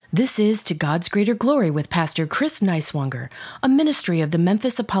This is To God's Greater Glory with Pastor Chris Neiswanger, a ministry of the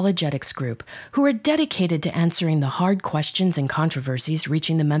Memphis Apologetics Group, who are dedicated to answering the hard questions and controversies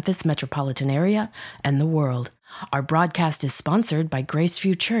reaching the Memphis metropolitan area and the world. Our broadcast is sponsored by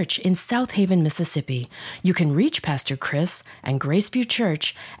Graceview Church in South Haven, Mississippi. You can reach Pastor Chris and Graceview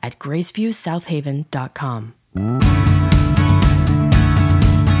Church at graceviewsouthaven.com.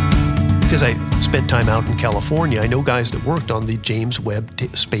 Because I spent time out in California, I know guys that worked on the James Webb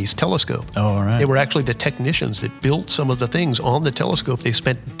Space Telescope. Oh, all right. They were actually the technicians that built some of the things on the telescope. They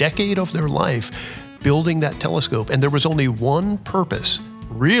spent a decade of their life building that telescope, and there was only one purpose,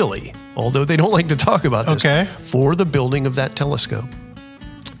 really, although they don't like to talk about this, for the building of that telescope.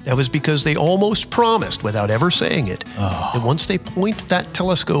 That was because they almost promised, without ever saying it, that once they point that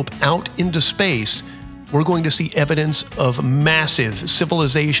telescope out into space, we're going to see evidence of massive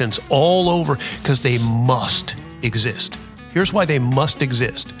civilizations all over, because they must exist. Here's why they must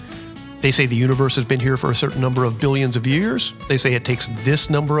exist. They say the universe has been here for a certain number of billions of years. They say it takes this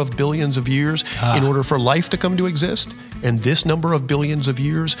number of billions of years in order for life to come to exist, and this number of billions of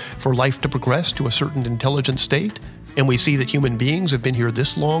years for life to progress to a certain intelligent state. And we see that human beings have been here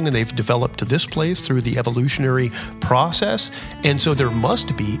this long and they've developed to this place through the evolutionary process. And so there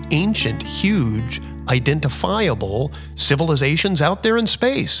must be ancient, huge, identifiable civilizations out there in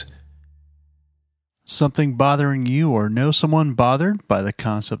space. Something bothering you or know someone bothered by the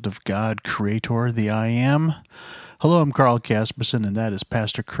concept of God, Creator, the I Am? Hello, I'm Carl Casperson, and that is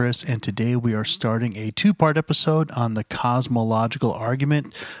Pastor Chris, and today we are starting a two-part episode on the Cosmological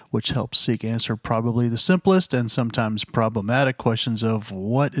Argument, which helps seek answer probably the simplest and sometimes problematic questions of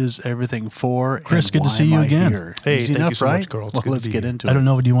what is everything for, Chris, and good why to see you am I again. here? Hey, Easy thank enough, you so right? much, Carl. It's Well, good to let's be get here. into it. I don't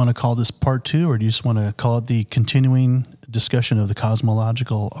know, do you want to call this part two, or do you just want to call it the continuing discussion of the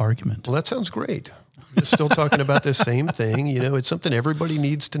cosmological argument? Well, that sounds great. We're still talking about the same thing. You know, it's something everybody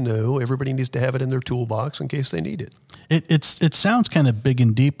needs to know. Everybody needs to have it in their toolbox in case they need it. It sounds kind of big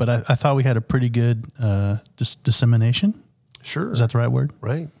and deep, but I thought we had a pretty good dissemination. Sure. Is that the right word?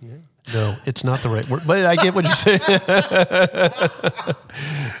 Right. Yeah. No, it's not the right word, but I get what you're saying.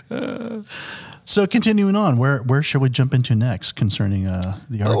 So continuing on, where should we jump into next concerning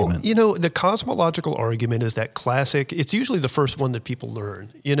the argument? You know, the cosmological argument is that classic. It's usually the first one that people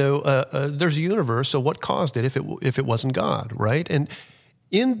learn. You know, there's a universe, so what caused it if it wasn't God, right? And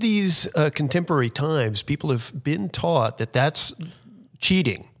in these contemporary times, people have been taught that that's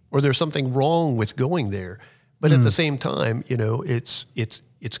cheating or there's something wrong with going there. But at the same time, you know, it's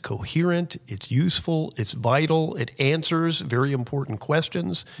coherent, it's useful, it's vital, it answers very important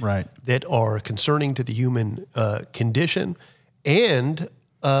questions that are concerning to the human condition. And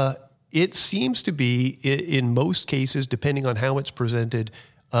it seems to be, in most cases, depending on how it's presented,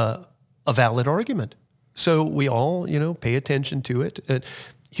 a valid argument. So we all, you know, pay attention to it.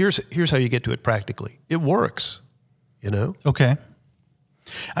 Here's how you get to it practically. It works, you know? Okay.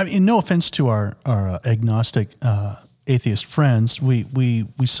 I mean, no offense to our agnostic atheist friends, we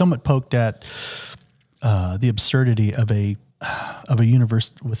somewhat poked at the absurdity of a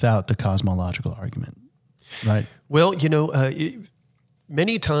universe without the cosmological argument, right? Well, you know,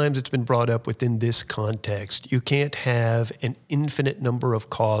 many times it's been brought up within this context. You can't have an infinite number of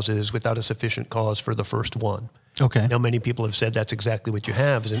causes without a sufficient cause for the first one. Okay. Now, many people have said that's exactly what you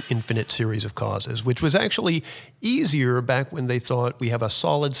have, is an infinite series of causes, which was actually easier back when they thought we have a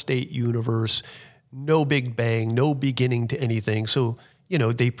solid state universe, no big bang, no beginning to anything. So, you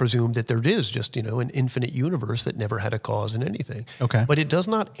know, they presumed that there is just, you know, an infinite universe that never had a cause in anything. Okay. But it does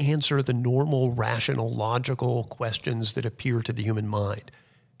not answer the normal, rational, logical questions that appear to the human mind.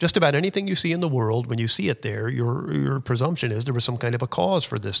 Just about anything you see in the world, when you see it there, your presumption is there was some kind of a cause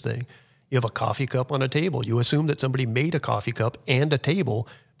for this thing. You have a coffee cup on a table. You assume that somebody made a coffee cup and a table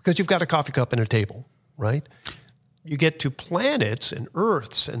because you've got a coffee cup and a table, right? You get to planets and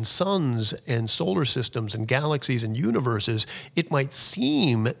Earths and suns and solar systems and galaxies and universes, it might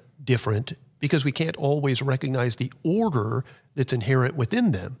seem different because we can't always recognize the order that's inherent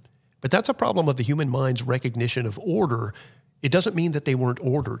within them. But that's a problem of the human mind's recognition of order. It doesn't mean that they weren't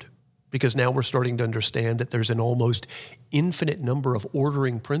ordered, because now we're starting to understand that there's an almost infinite number of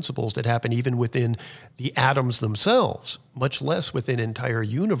ordering principles that happen even within the atoms themselves, much less within entire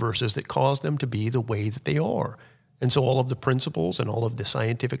universes that cause them to be the way that they are. And so all of the principles and all of the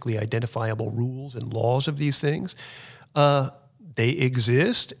scientifically identifiable rules and laws of these things, they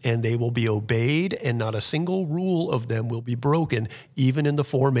exist and they will be obeyed, and not a single rule of them will be broken, even in the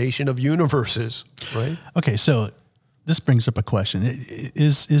formation of universes, right? Okay, so this brings up a question.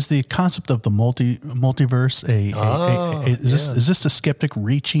 Is the concept of the multiverse is this the skeptic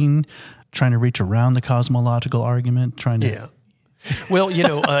trying to reach around the cosmological argument, Well,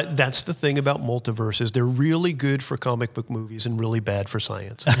 that's the thing about multiverses. They're really good for comic book movies and really bad for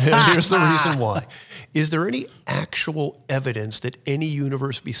science. Here's the reason why. Is there any actual evidence that any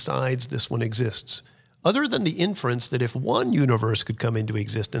universe besides this one exists? Other than the inference that if one universe could come into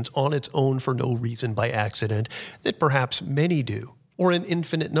existence on its own for no reason by accident, that perhaps many do, or an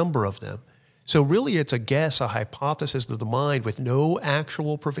infinite number of them. So really it's a guess, a hypothesis of the mind with no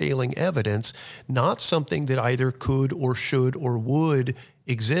actual prevailing evidence, not something that either could or should or would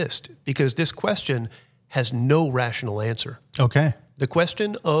exist, because this question has no rational answer. Okay. The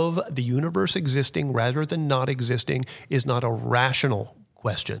question of the universe existing rather than not existing is not a rational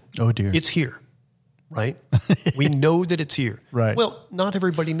question. Oh, dear. It's here, right? We know that it's here. Right. Well, not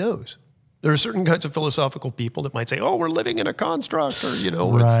everybody knows. There are certain kinds of philosophical people that might say, oh, we're living in a construct, or, it's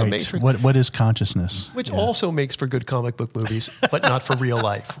the Matrix. What is consciousness? Which also makes for good comic book movies, but not for real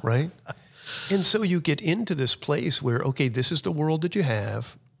life, right? And so you get into this place where, okay, this is the world that you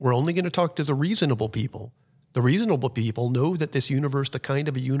have. We're only going to talk to the reasonable people. The reasonable people know that this universe, the kind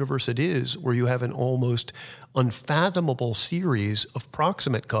of a universe it is, where you have an almost unfathomable series of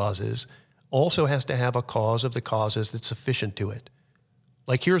proximate causes, also has to have a cause of the causes that's sufficient to it.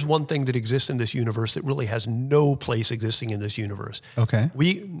 Like, here's one thing that exists in this universe that really has no place existing in this universe. Okay.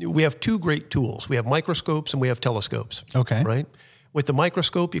 We have two great tools. We have microscopes and we have telescopes. Okay. Right? With the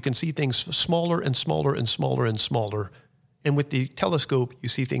microscope, you can see things smaller and smaller and smaller and smaller. And with the telescope, you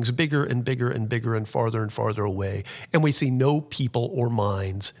see things bigger and bigger and bigger and farther away. And we see no people or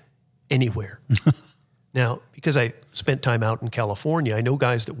minds anywhere. Now, because I spent time out in California, I know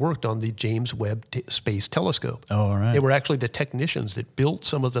guys that worked on the James Webb Space Telescope. Oh, all right. They were actually the technicians that built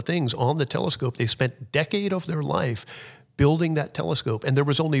some of the things on the telescope. They spent a decade of their life building that telescope. And there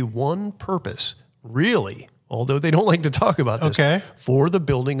was only one purpose, really, although they don't like to talk about this, for the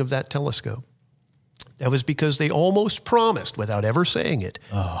building of that telescope. That was because they almost promised, without ever saying it,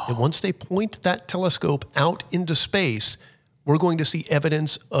 that once they point that telescope out into space, we're going to see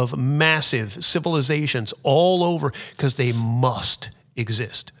evidence of massive civilizations all over, because they must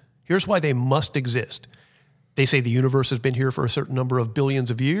exist. Here's why they must exist. They say the universe has been here for a certain number of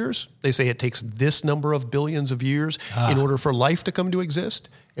billions of years. They say it takes this number of billions of years in order for life to come to exist,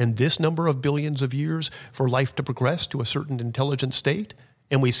 and this number of billions of years for life to progress to a certain intelligent state.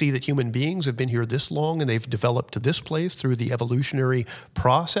 And we see that human beings have been here this long and they've developed to this place through the evolutionary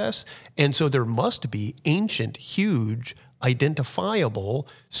process. And so there must be ancient, huge, identifiable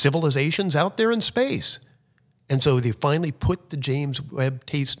civilizations out there in space. And so they finally put the James Webb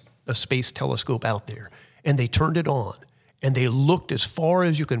Space Telescope out there, and they turned it on, and they looked as far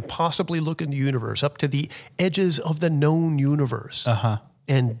as you can possibly look in the universe, up to the edges of the known universe.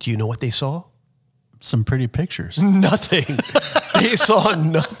 And do you know what they saw? Some pretty pictures. Nothing. They saw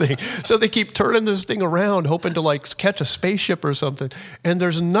nothing. So they keep turning this thing around, hoping to catch a spaceship or something. And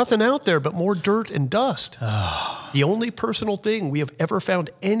there's nothing out there but more dirt and dust. The only personal thing we have ever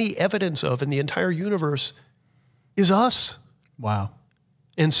found any evidence of in the entire universe is us. Wow.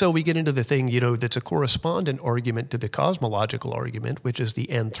 And so we get into the thing, that's a correspondent argument to the cosmological argument, which is the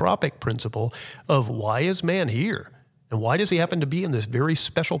anthropic principle of why is man here? And why does he happen to be in this very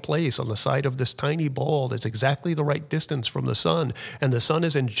special place on the side of this tiny ball that's exactly the right distance from the sun? And the sun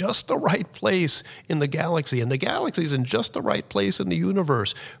is in just the right place in the galaxy. And the galaxy is in just the right place in the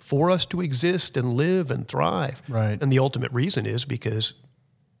universe for us to exist and live and thrive. Right. And the ultimate reason is because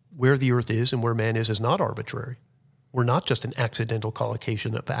where the earth is and where man is not arbitrary. We're not just an accidental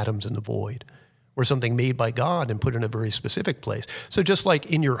collocation of atoms in the void. We're something made by God and put in a very specific place. So just like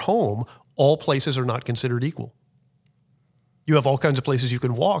in your home, all places are not considered equal. You have all kinds of places you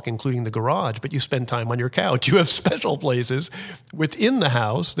can walk, including the garage, but you spend time on your couch. You have special places within the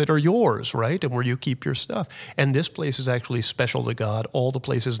house that are yours, right? And where you keep your stuff. And this place is actually special to God. All the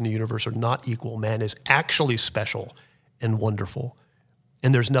places in the universe are not equal. Man is actually special and wonderful.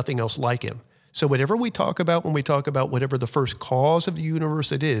 And there's nothing else like him. So whatever we talk about when we talk about whatever the first cause of the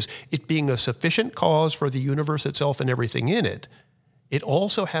universe it is, it being a sufficient cause for the universe itself and everything in it, it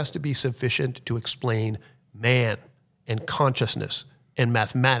also has to be sufficient to explain man and consciousness and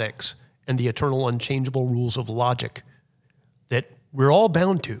mathematics and the eternal unchangeable rules of logic that we're all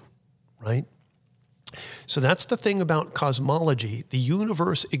bound to, right? So that's the thing about cosmology. The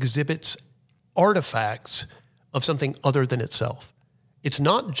universe exhibits artifacts of something other than itself. It's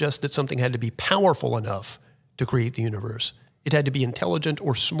not just that something had to be powerful enough to create the universe. It had to be intelligent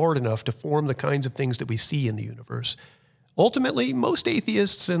or smart enough to form the kinds of things that we see in the universe. Ultimately, most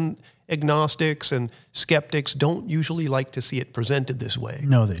atheists and agnostics and skeptics don't usually like to see it presented this way.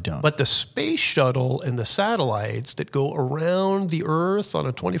 No, they don't. But the space shuttle and the satellites that go around the Earth on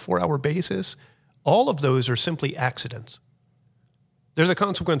a 24-hour basis, all of those are simply accidents. They're the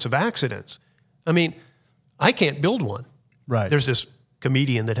consequence of accidents. I mean, I can't build one. Right. There's this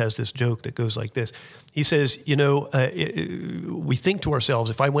comedian that has this joke that goes like this. He says, we think to ourselves,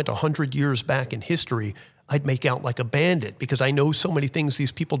 if I went 100 years back in history, I'd make out like a bandit because I know so many things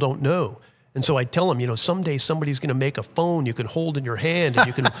these people don't know. And so I tell them, someday somebody's going to make a phone you can hold in your hand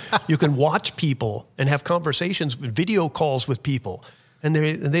and you can watch people and have conversations, video calls with people. And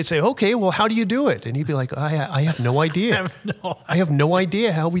they'd say, okay, well, how do you do it? And he'd be like, I have no idea. I have no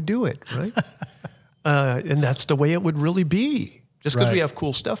idea how we do it, right? And that's the way it would really be. Just because we have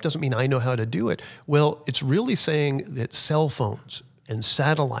cool stuff doesn't mean I know how to do it. Well, it's really saying that cell phones and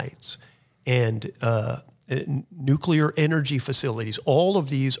satellites and nuclear energy facilities, all of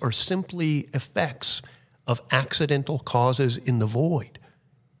these are simply effects of accidental causes in the void.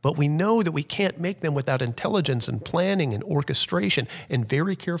 But we know that we can't make them without intelligence and planning and orchestration and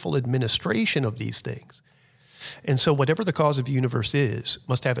very careful administration of these things. And so whatever the cause of the universe is,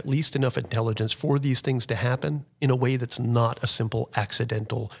 must have at least enough intelligence for these things to happen in a way that's not a simple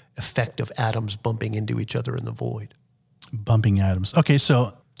accidental effect of atoms bumping into each other in the void. Bumping atoms. Okay,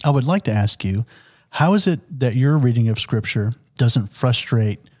 so I would like to ask you, how is it that your reading of Scripture doesn't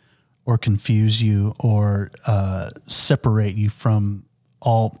frustrate or confuse you or separate you from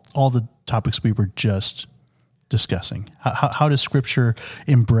all the topics we were just discussing? How does Scripture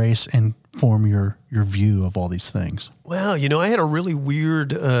embrace and form your view of all these things? Well, I had a really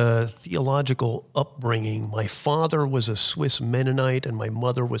weird theological upbringing. My father was a Swiss Mennonite and my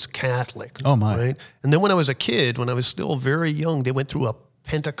mother was Catholic. Oh, my. Right? And then when I was a kid, when I was still very young, they went through a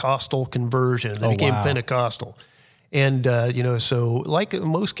Pentecostal conversion. They became Pentecostal. And, so like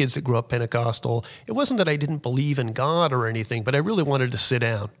most kids that grew up Pentecostal, it wasn't that I didn't believe in God or anything, but I really wanted to sit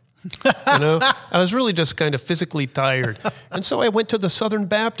down. I was really just kind of physically tired. And so I went to the Southern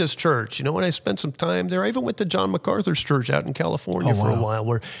Baptist Church, and I spent some time there. I even went to John MacArthur's church out in California for a while,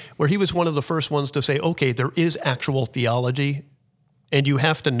 where he was one of the first ones to say, okay, there is actual theology, and you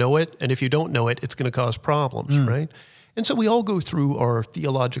have to know it, and if you don't know it, it's going to cause problems, right? And so we all go through our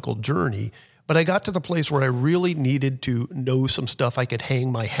theological journey, but I got to the place where I really needed to know some stuff I could hang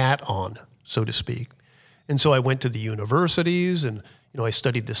my hat on, so to speak. And so I went to the universities and, I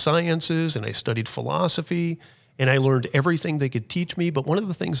studied the sciences and I studied philosophy and I learned everything they could teach me. But one of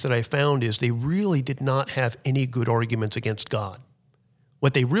the things that I found is they really did not have any good arguments against God.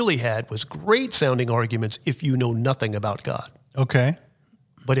 What they really had was great sounding arguments if you know nothing about God. Okay.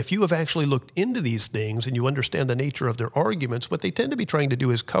 But if you have actually looked into these things and you understand the nature of their arguments, what they tend to be trying to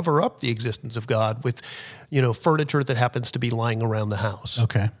do is cover up the existence of God with, furniture that happens to be lying around the house.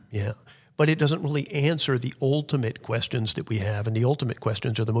 Okay. Yeah. But it doesn't really answer the ultimate questions that we have, and the ultimate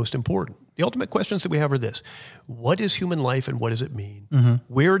questions are the most important. The ultimate questions that we have are this. What is human life and what does it mean? Mm-hmm.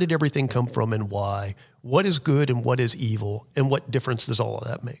 Where did everything come from and why? What is good and what is evil? And what difference does all of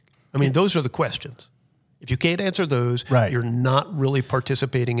that make? I mean, those are the questions. If you can't answer those, you're not really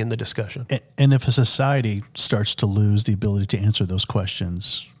participating in the discussion. And if a society starts to lose the ability to answer those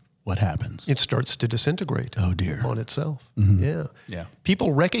questions, what happens? It starts to disintegrate. Oh, dear. On itself. Mm-hmm. Yeah.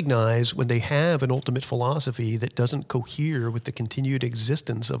 People recognize when they have an ultimate philosophy that doesn't cohere with the continued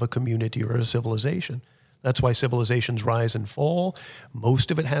existence of a community or a civilization. That's why civilizations rise and fall. Most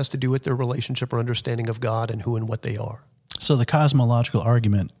of it has to do with their relationship or understanding of God and who and what they are. So the cosmological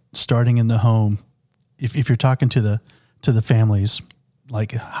argument, starting in the home, if you're talking to the families,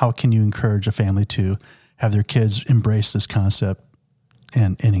 like how can you encourage a family to have their kids embrace this concept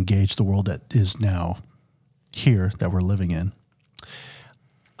and engage the world that is now here that we're living in?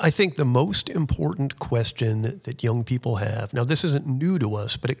 I think the most important question that young people have, now this isn't new to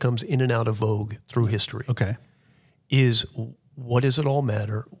us, but it comes in and out of vogue through history, is what does it all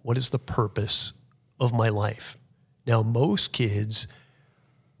matter? What is the purpose of my life? Now, most kids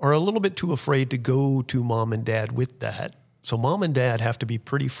are a little bit too afraid to go to mom and dad with that. So mom and dad have to be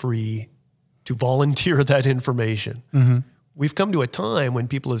pretty free to volunteer that information. Mm-hmm. We've come to a time when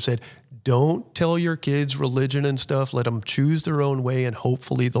people have said, don't tell your kids religion and stuff. Let them choose their own way and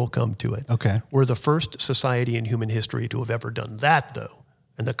hopefully they'll come to it. Okay. We're the first society in human history to have ever done that, though.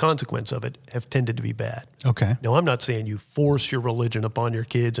 And the consequence of it have tended to be bad. Okay. Now, I'm not saying you force your religion upon your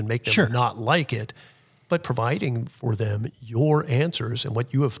kids and make them not like it, but providing for them your answers and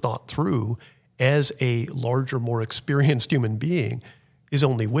what you have thought through as a larger, more experienced human being is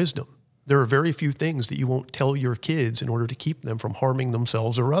only wisdom. There are very few things that you won't tell your kids in order to keep them from harming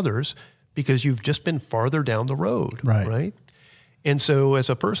themselves or others because you've just been farther down the road, right? And so as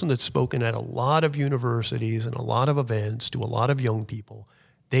a person that's spoken at a lot of universities and a lot of events to a lot of young people,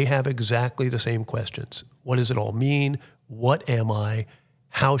 they have exactly the same questions. What does it all mean? What am I?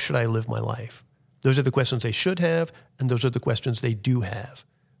 How should I live my life? Those are the questions they should have, and those are the questions they do have.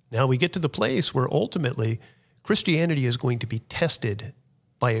 Now we get to the place where ultimately Christianity is going to be tested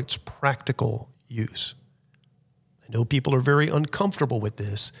by its practical use. I know people are very uncomfortable with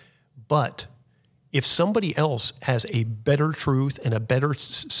this, but if somebody else has a better truth and a better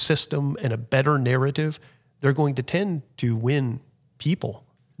system and a better narrative, they're going to tend to win people.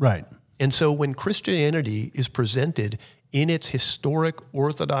 Right. And so when Christianity is presented in its historic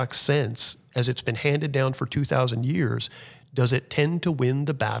orthodox sense, as it's been handed down for 2,000 years, does it tend to win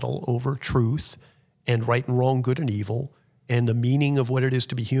the battle over truth and right and wrong, good and evil, and the meaning of what it is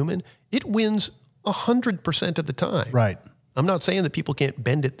to be human? It wins 100% of the time. Right. I'm not saying that people can't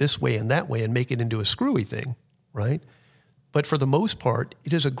bend it this way and that way and make it into a screwy thing, right? But for the most part,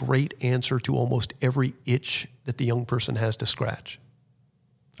 it is a great answer to almost every itch that the young person has to scratch.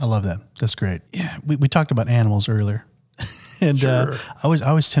 I love that. That's great. Yeah, we talked about animals earlier, and Sure. I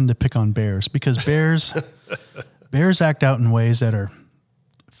always tend to pick on bears because bears act out in ways that are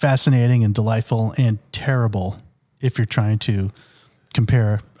fascinating and delightful and terrible if you're trying to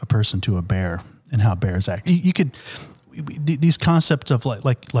compare a person to a bear and how bears act. You could these concepts of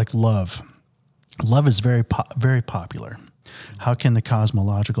like love. Love is very popular. How can the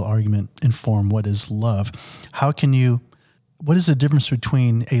cosmological argument inform what is love? What is the difference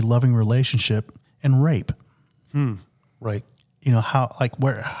between a loving relationship and rape? Right.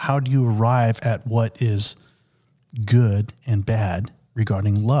 How do you arrive at what is good and bad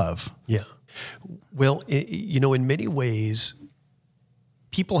regarding love? Yeah. Well, in many ways,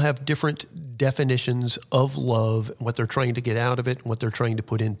 people have different definitions of love, what they're trying to get out of it, and what they're trying to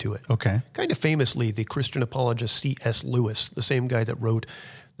put into it. Okay. Kind of famously, the Christian apologist C.S. Lewis, the same guy that wrote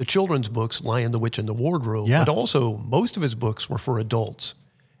the children's books, Lion, the Witch, and the Wardrobe, Yeah. but also most of his books were for adults.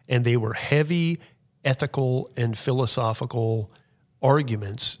 And they were heavy ethical and philosophical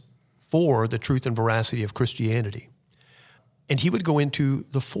arguments for the truth and veracity of Christianity. And he would go into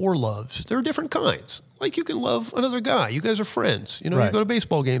the four loves. There are different kinds. Like you can love another guy. You guys are friends. Right. You go to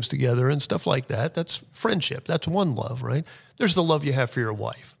baseball games together and stuff like that. That's friendship. That's one love, right? There's the love you have for your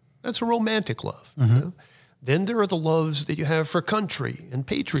wife. That's a romantic love. Mm-hmm. Then there are the loves that you have for country and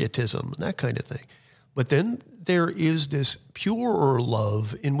patriotism and that kind of thing. But then there is this purer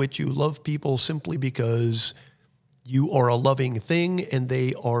love in which you love people simply because you are a loving thing and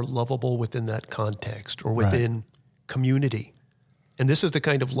they are lovable within that context or within community. And this is the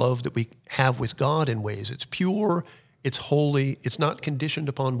kind of love that we have with God in ways. It's pure, it's holy, it's not conditioned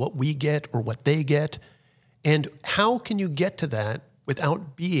upon what we get or what they get. And how can you get to that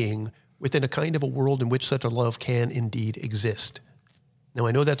without being within a kind of a world in which such a love can indeed exist? Now,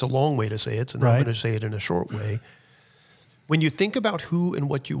 I know that's a long way to say it, so now I'm going to say it in a short way. When you think about who and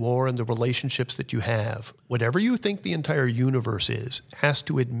what you are and the relationships that you have, whatever you think the entire universe is, has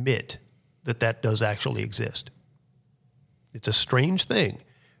to admit that that does actually exist. It's a strange thing,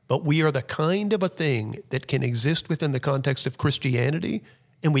 but we are the kind of a thing that can exist within the context of Christianity,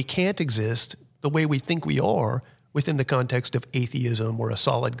 and we can't exist the way we think we are within the context of atheism or a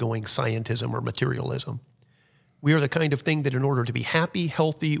solid-going scientism or materialism. We are the kind of thing that in order to be happy,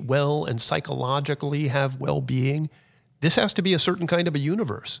 healthy, well, and psychologically have well-being, this has to be a certain kind of a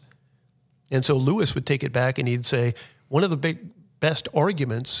universe. And so Lewis would take it back and he'd say, one of the best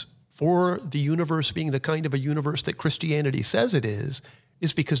arguments for the universe being the kind of a universe that Christianity says it is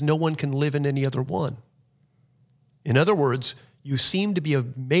because no one can live in any other one. In other words, you seem to be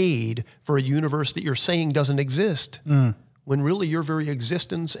made for a universe that you're saying doesn't exist, when really your very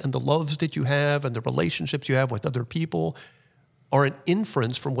existence and the loves that you have and the relationships you have with other people are an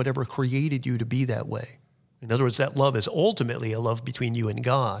inference from whatever created you to be that way. In other words, that love is ultimately a love between you and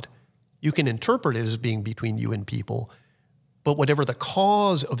God. You can interpret it as being between you and people, but whatever the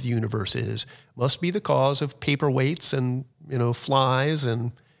cause of the universe is must be the cause of paperweights and flies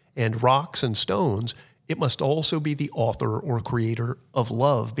and rocks and stones. It must also be the author or creator of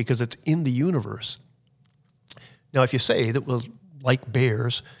love because it's in the universe. Now, if you say that, well, like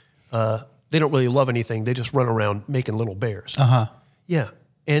bears, they don't really love anything. They just run around making little bears. Yeah.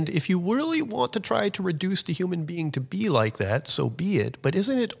 And if you really want to try to reduce the human being to be like that, so be it. But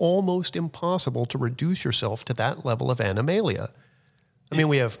isn't it almost impossible to reduce yourself to that level of animalia? I mean,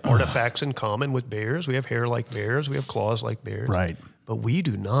 we have artifacts in common with bears. We have hair like bears. We have claws like bears. Right. But we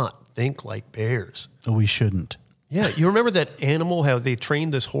do not think like bears. We shouldn't. Yeah. You remember that animal, how they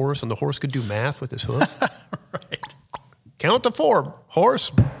trained this horse and the horse could do math with his hoof? Right. Count to 4,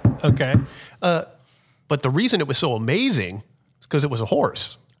 horse. Okay. But the reason it was so amazing is because it was a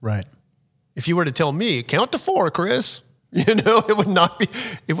horse. Right. If you were to tell me, count to 4, Chris, It would not be,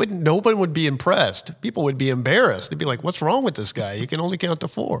 no one would be impressed. People would be embarrassed. They'd be like, what's wrong with this guy? He can only count to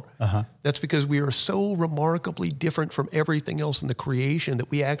 4. Uh-huh. That's because we are so remarkably different from everything else in the creation that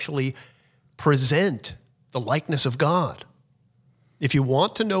we actually present the likeness of God. If you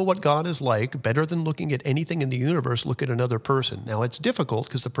want to know what God is like, better than looking at anything in the universe, look at another person. Now, it's difficult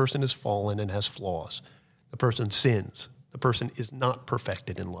because the person is fallen and has flaws. The person sins. The person is not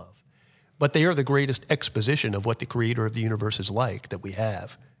perfected in love. But they are the greatest exposition of what the creator of the universe is like that we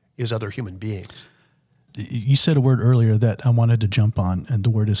have, is other human beings. You said a word earlier that I wanted to jump on, and the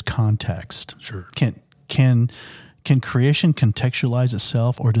word is context. Sure. Can creation contextualize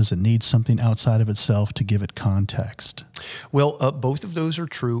itself, or does it need something outside of itself to give it context? Well, both of those are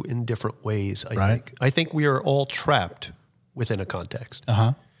true in different ways, I think. I think we are all trapped within a context.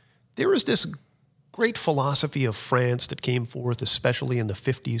 Uh-huh. There is this great philosophy of France that came forth, especially in the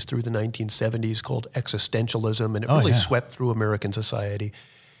 50s through the 1970s, called existentialism, and it really swept through American society.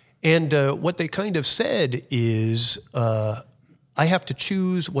 And what they kind of said is, I have to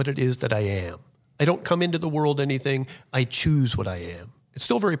choose what it is that I am. I don't come into the world anything. I choose what I am. It's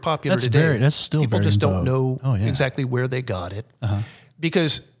still very popular today. That's still People very just in don't vogue. know exactly where they got it. Uh-huh.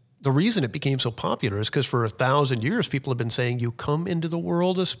 Because the reason it became so popular is because for 1,000 years, people have been saying you come into the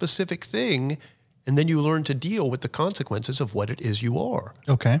world a specific thing, and then you learn to deal with the consequences of what it is you are.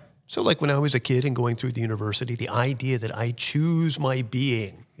 Okay. So like when I was a kid and going through the university, the idea that I choose my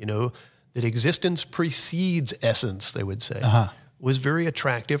being, that existence precedes essence, they would say, was very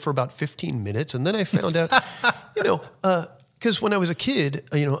attractive for about 15 minutes. And then I found out, because when I was a kid,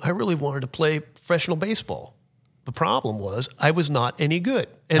 I really wanted to play professional baseball. The problem was I was not any good.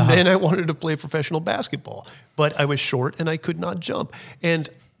 And then I wanted to play professional basketball, but I was short and I could not jump. And,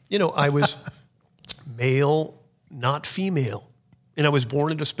 I was male, not female. And I was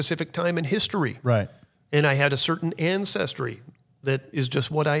born at a specific time in history. Right. And I had a certain ancestry that is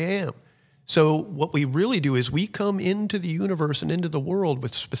just what I am. So what we really do is we come into the universe and into the world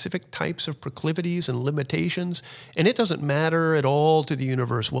with specific types of proclivities and limitations, and it doesn't matter at all to the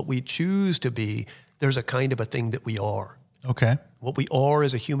universe what we choose to be. There's a kind of a thing that we are. Okay. What we are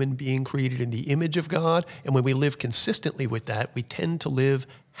is a human being created in the image of God, and when we live consistently with that, we tend to live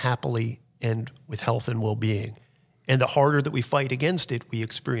happily and with health and well-being. And the harder that we fight against it, we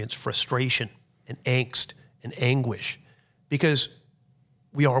experience frustration and angst and anguish because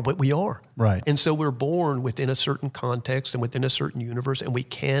we are what we are. Right. And so we're born within a certain context and within a certain universe, and we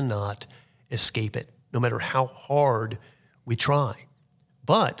cannot escape it, no matter how hard we try.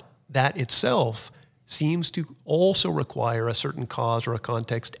 But that itself seems to also require a certain cause or a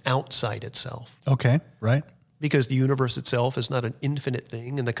context outside itself. Okay, right. Because the universe itself is not an infinite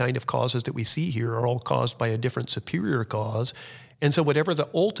thing, and the kind of causes that we see here are all caused by a different superior cause. And so whatever the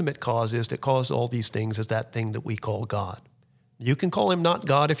ultimate cause is that caused all these things is that thing that we call God. You can call him not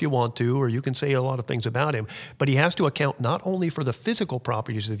God if you want to, or you can say a lot of things about him, but he has to account not only for the physical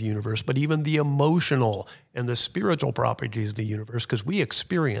properties of the universe, but even the emotional and the spiritual properties of the universe, because we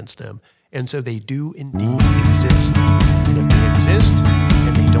experience them. And so they do indeed exist. And if they exist,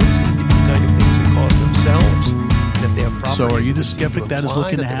 and they don't seem to be the kind of things that cause themselves, and if they have properties. So are you the that seem skeptic that is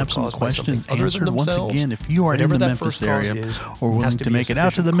looking to have some questions answered? Once again, if you are in the Memphis area or willing to make it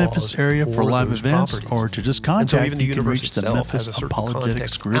out to the Memphis area for live events or to just contact, you can reach the Memphis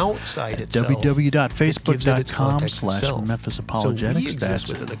Apologetics group at www.facebook.com/Memphis Apologetics.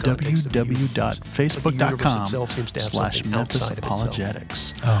 That's www.facebook.com/Memphis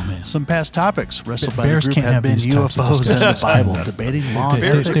Apologetics. Oh, man. Some past topics wrestled by the Bears group can't have have been these types of UFOs and the discussions. Bible, debating law, They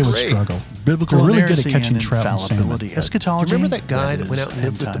would struggle. biblical They're really good at inerrancy catching and trout and salmon. infallibility, eschatology. Do you remember that guy that is went out and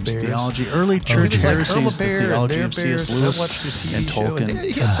lived with the end-times bears? theology, early church He was like, heresies, I'm a the bear, and theology they're of C.S. bears, and I Lewis watched the TV and show, Tolkien. and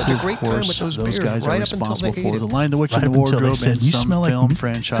he had such a great time with those bears, guys are right up until responsible they for ate The him. Lion, the Witch, Right and the up until they Wardrobe, said, and "You some smell like film meat."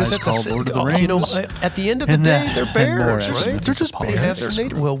 franchise called Lord of the You know, Rings. at the end of the And day, that- they're and more bears, as right? Memphis They have their Apologetics nature.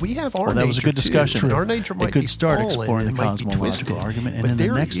 group. Well, we have our Well, that was a nature good discussion. too. And our nature might It could be start fallen, exploring the it might be cosmological twisted. argument, and But in the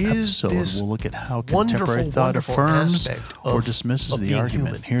there next is episode, this we'll look at how contemporary wonderful, thought wonderful affirms aspect or of- dismisses of the being argument.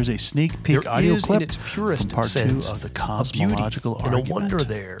 human. Here's a sneak peek There audio is, clip in its purest from part 2 sense, of the a Cosmological beauty and Argument. a wonder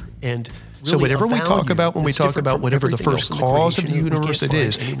there. And so really whatever a we talk value about when we that's talk different about from whatever the everything first else in cause of the creation, we universe can't it find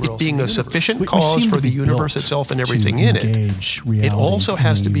is, anywhere it else being in the a universe. sufficient We cause seem for to the be universe built itself and to everything in it, engage it reality also in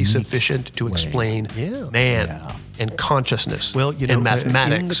has a to be unique sufficient to way. explain man and consciousness and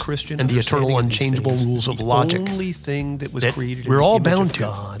mathematics in the Christian and the eternal understanding of these unchangeable things, rules of the logic only thing that was that created we're in the all image bound of to,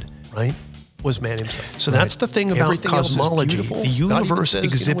 God, right? was man himself. So that's the thing about Everything else is cosmology. beautiful. The universe God even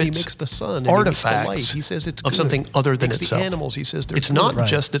says, exhibits he makes the sun and he makes the artifacts light. He says it's of good. something other than Makes the itself. animals, he says they're it's good. not Right.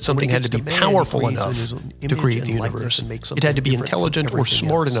 just that And when something he had to gets be to man, he powerful creates in enough his own to image create the and likeness universe. and makes It had to be something different from intelligent or everything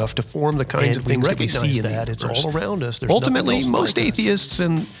smart else. enough to form the kinds And of we things that we recognize see in the that. It's universe. all around us. There's Ultimately, nothing else most like us. atheists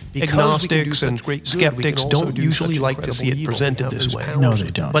and Because we can do agnostics such and great good, we can skeptics also don't do usually such like to see it incredible evil. presented We have this those way. powers. No,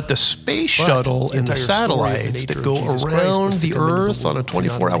 they don't. But the space But shuttle the and the entire story of the satellites nature that of go Jesus Christ was around to the come into the Earth on a world,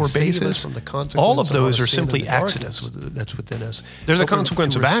 24-hour save us basis, from the all of consequence those our are sin simply and the darkness accidents. that's within us. There's a But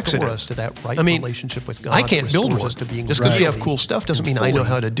consequence to of restore accidents. us to that right I mean, relationship with God, I can't build restores one. us to being Just because we have really cool stuff doesn't and mean I know fully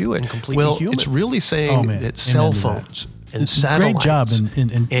how to do it. and completely Well, human. it's really saying Oh, man. that cell Amen to that. phones and It's a satellites great job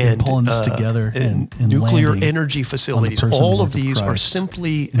in pulling this together and nuclear landing energy facilities. on the All personhood of these are Christ,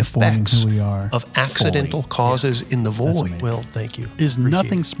 simply informing effects who we are of accidental fully. causes in the void. amazing. Well, thank you. Is Appreciate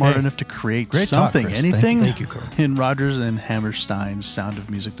nothing it. smart Hey, enough to create great talk, something? Chris. Thank you. Anything? Thank you, Carl. In Rodgers and Hammerstein's Sound of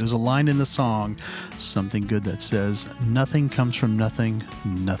Music, there's a line in the song, Something Good, that says, "Nothing comes from nothing,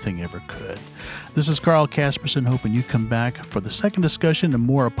 nothing ever could." This is Carl Casperson, hoping you come back for the second discussion and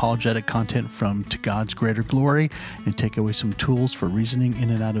more apologetic content from To God's Greater Glory, and take away some tools for reasoning in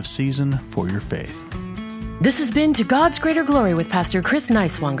and out of season for your faith. This has been To God's Greater Glory with Pastor Chris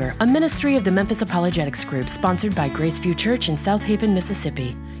Neiswanger, a ministry of the Memphis Apologetics Group sponsored by Graceview Church in South Haven,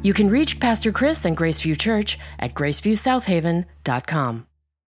 Mississippi. You can reach Pastor Chris and Graceview Church at graceviewsouthaven.com.